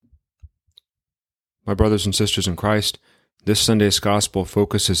My brothers and sisters in Christ, this Sunday's Gospel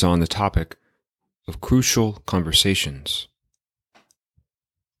focuses on the topic of crucial conversations.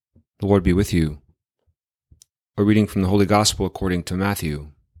 The Lord be with you. A reading from the Holy Gospel according to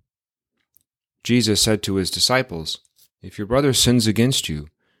Matthew. Jesus said to his disciples, "If your brother sins against you,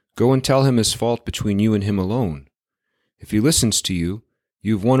 go and tell him his fault between you and him alone. If he listens to you,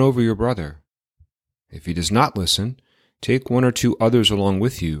 you've won over your brother. If he does not listen, take one or two others along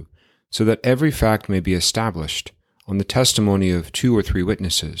with you, so that every fact may be established on the testimony of 2 or 3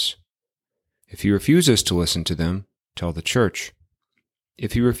 witnesses. If he refuses to listen to them, tell the church.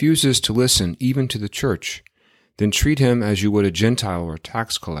 If he refuses to listen even to the church, then treat him as you would a Gentile or a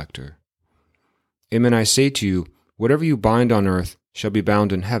tax collector. Amen, I say to you, whatever you bind on earth shall be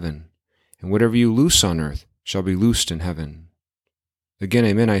bound in heaven, and whatever you loose on earth shall be loosed in heaven. Again,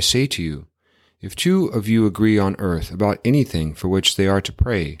 amen, I say to you, if 2 of you agree on earth about anything for which they are to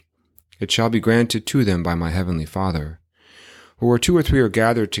pray, it shall be granted to them by my heavenly Father. For where 2 or 3 are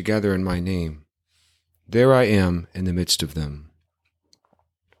gathered together in my name, there I am in the midst of them."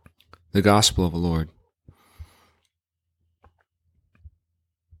 The Gospel of the Lord.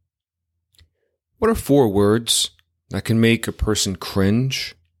 What are 4 words that can make a person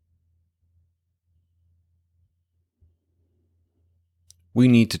cringe? We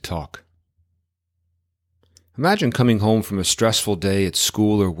need to talk. Imagine coming home from a stressful day at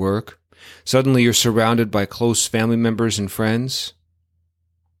school or work. Suddenly you're surrounded by close family members and friends.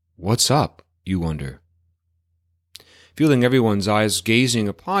 What's up, you wonder? Feeling everyone's eyes gazing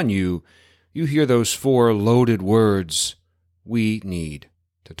upon you, you hear those 4 loaded words, "We need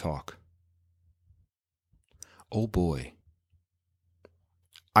to talk." Oh boy.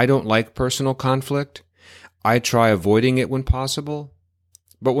 I don't like personal conflict. I try avoiding it when possible.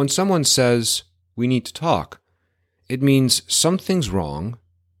 But when someone says, "We need to talk," it means something's wrong,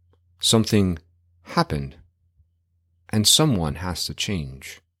 something happened, and someone has to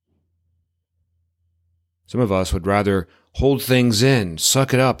change. Some of us would rather hold things in,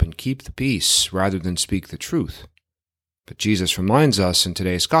 suck it up, and keep the peace rather than speak the truth. But Jesus reminds us in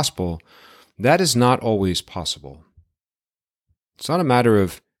today's Gospel that is not always possible. It's not a matter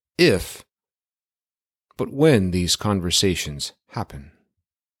of if, but when these conversations happen.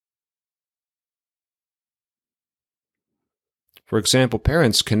 For example,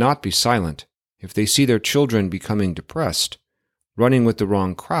 parents cannot be silent if they see their children becoming depressed, running with the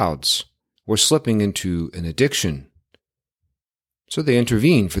wrong crowds, or slipping into an addiction. So they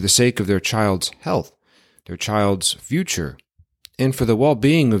intervene for the sake of their child's health, their child's future, and for the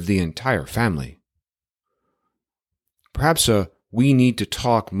well-being of the entire family. Perhaps a "we need to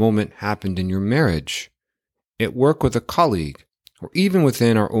talk" moment happened in your marriage, at work with a colleague, or even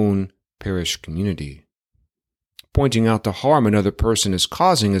within our own parish community. Pointing out the harm another person is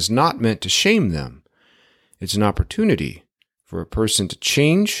causing is not meant to shame them. It's an opportunity for a person to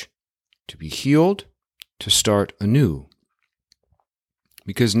change, to be healed, to start anew.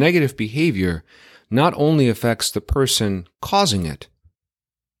 Because negative behavior not only affects the person causing it,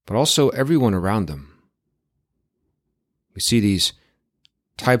 but also everyone around them. We see these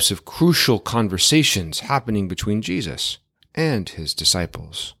types of crucial conversations happening between Jesus and his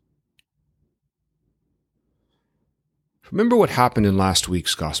disciples. Remember what happened in last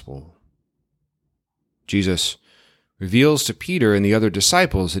week's Gospel. Jesus reveals to Peter and the other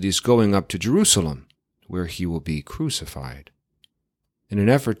disciples that he's going up to Jerusalem, where he will be crucified. In an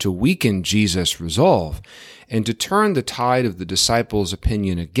effort to weaken Jesus' resolve and to turn the tide of the disciples'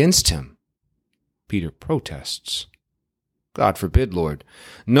 opinion against him, Peter protests. "God forbid, Lord,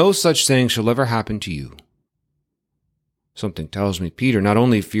 no such thing shall ever happen to you." Something tells me Peter not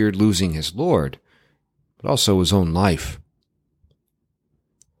only feared losing his Lord, but also his own life.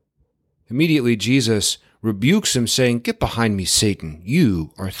 Immediately, Jesus rebukes him, saying, "Get behind me, Satan.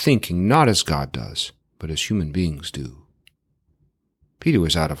 You are thinking not as God does, but as human beings do." Peter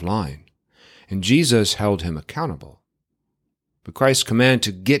was out of line, and Jesus held him accountable. But Christ's command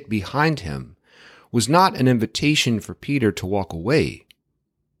to get behind him was not an invitation for Peter to walk away.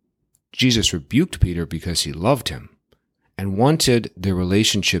 Jesus rebuked Peter because he loved him and wanted their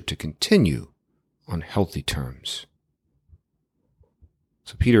relationship to continue on healthy terms.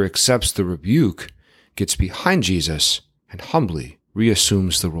 So Peter accepts the rebuke, gets behind Jesus, and humbly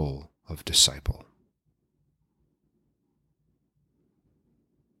reassumes the role of disciple.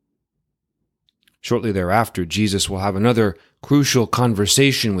 Shortly thereafter, Jesus will have another crucial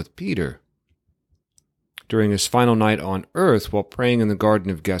conversation with Peter. During his final night on earth, while praying in the Garden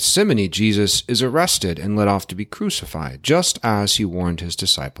of Gethsemane, Jesus is arrested and led off to be crucified, just as he warned his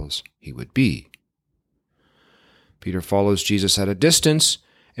disciples he would be. Peter follows Jesus at a distance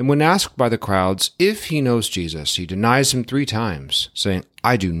And when asked by the crowds if he knows Jesus, he denies him 3 times, saying,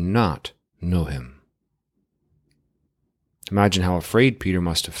 "I do not know him." Imagine how afraid Peter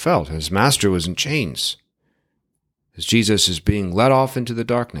must have felt. His master was in chains. As Jesus is being led off into the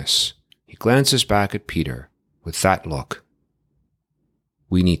darkness, he glances back at Peter with that look.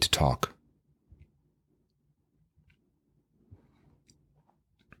 We need to talk.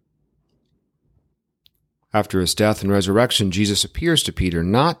 After his death and resurrection, Jesus appears to Peter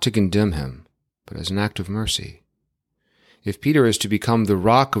not to condemn him, but as an act of mercy. If Peter is to become the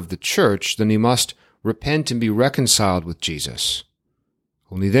rock of the church, then he must repent and be reconciled with Jesus.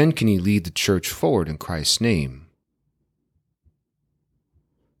 Only then can he lead the church forward in Christ's name.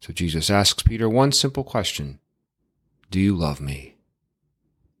 So Jesus asks Peter one simple question: do you love me?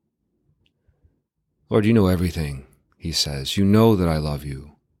 Lord, you know everything, he says. You know that I love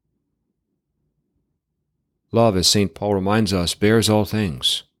you. Love, as St. Paul reminds us, bears all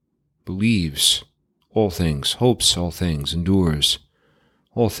things, believes all things, hopes all things, endures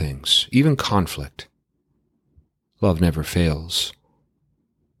all things, even conflict. Love never fails.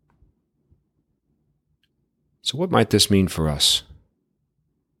 So what might this mean for us?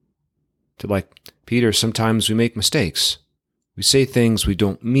 Like Peter, sometimes we make mistakes. We say things we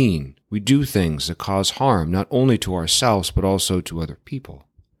don't mean. We do things that cause harm, not only to ourselves, but also to other people.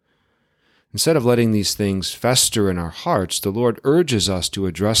 Instead of letting these things fester in our hearts, the Lord urges us to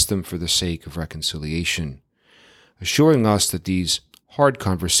address them for the sake of reconciliation, assuring us that these hard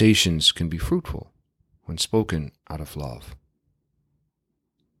conversations can be fruitful when spoken out of love.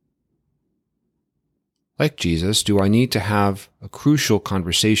 Like Jesus, do I need to have a crucial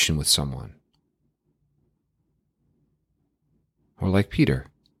conversation with someone? Or like Peter,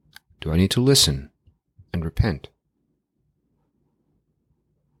 do I need to listen and repent?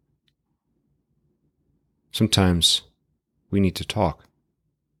 Sometimes we need to talk.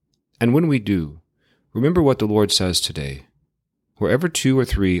 And when we do, remember what the Lord says today: wherever 2 or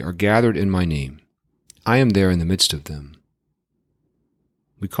 3 are gathered in my name, I am there in the midst of them.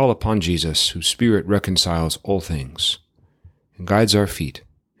 We call upon Jesus, whose Spirit reconciles all things and guides our feet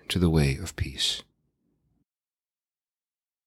into the way of peace.